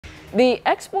The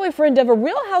ex-boyfriend of a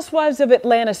Real Housewives of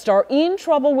Atlanta star in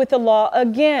trouble with the law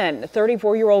again.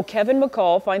 34-year-old Kevin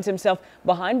McCall finds himself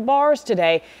behind bars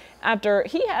today after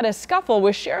he had a scuffle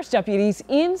with sheriff's deputies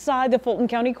inside the Fulton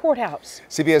County courthouse.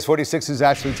 CBS 46's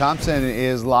Ashley Thompson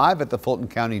is live at the Fulton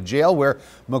County Jail, where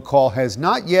McCall has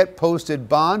not yet posted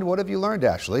bond. What have you learned,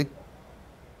 Ashley?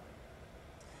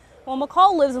 Well,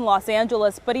 McCall lives in Los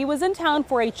Angeles, but he was in town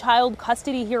for a child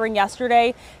custody hearing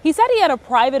yesterday. He said he had a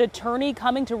private attorney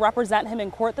coming to represent him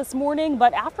in court this morning,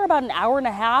 but after about an hour and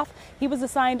a half, he was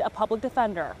assigned a public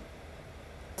defender.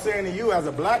 I'm saying to you, as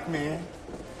a black man,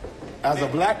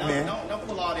 Don't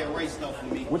pull all that race stuff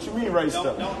from me. What you mean race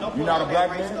stuff? You're not a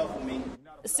black man?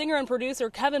 Singer and producer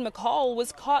Kevin McCall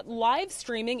was caught live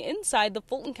streaming inside the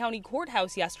Fulton County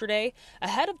courthouse yesterday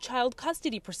ahead of child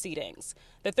custody proceedings.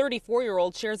 The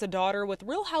 34-year-old shares a daughter with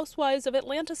Real Housewives of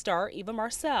Atlanta star Eva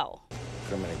Marcel.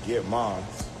 Coming to get mom.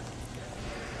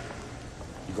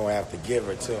 You're going to have to give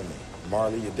her to me.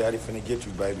 Marley, your daddy finna get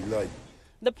you, baby. Like.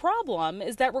 The problem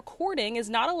is that recording is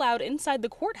not allowed inside the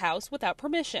courthouse without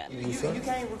permission. You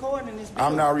can't record in this building.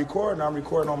 I'm not recording. I'm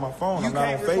recording on my phone. I'm not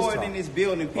on FaceTime. You can't record in this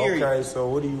building, period. Okay, so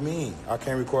what do you mean? I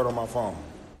can't record on my phone.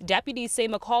 Deputies say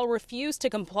McCall refused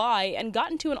to comply and got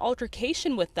into an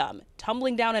altercation with them,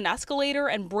 tumbling down an escalator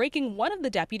and breaking one of the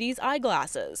deputies'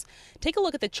 eyeglasses. Take a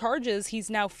look at the charges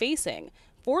he's now facing: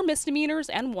 4 misdemeanors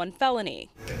and 1 felony.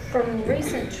 From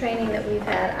recent training that we've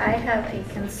had, I have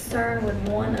a concern with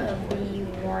one of the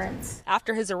warrants.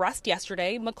 After his arrest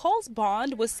yesterday, McCall's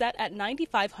bond was set at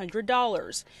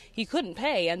 $9,500. He couldn't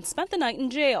pay and spent the night in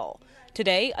jail.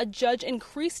 Today, a judge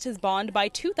increased his bond by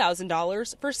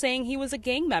 $2,000 for saying he was a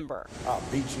gang member. I'll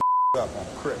beat you up on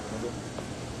crip, nigga.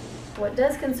 What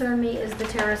does concern me is the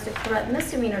terroristic threat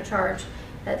misdemeanor charge.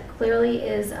 That clearly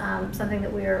is something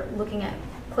that we are looking at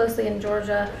closely in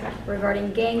Georgia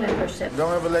regarding gang membership.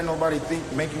 Don't ever let nobody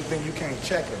make you think you can't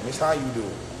check them. It's how you do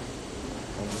it.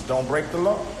 And just don't break the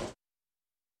law.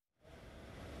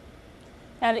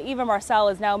 And Eva Marcel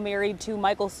is now married to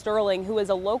Michael Sterling, who is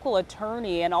a local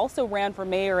attorney and also ran for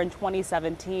mayor in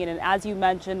 2017. And as you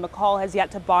mentioned, McCall has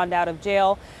yet to bond out of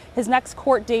jail. His next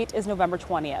court date is November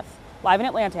 20th. Live in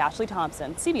Atlanta, Ashley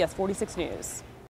Thompson, CBS 46 News.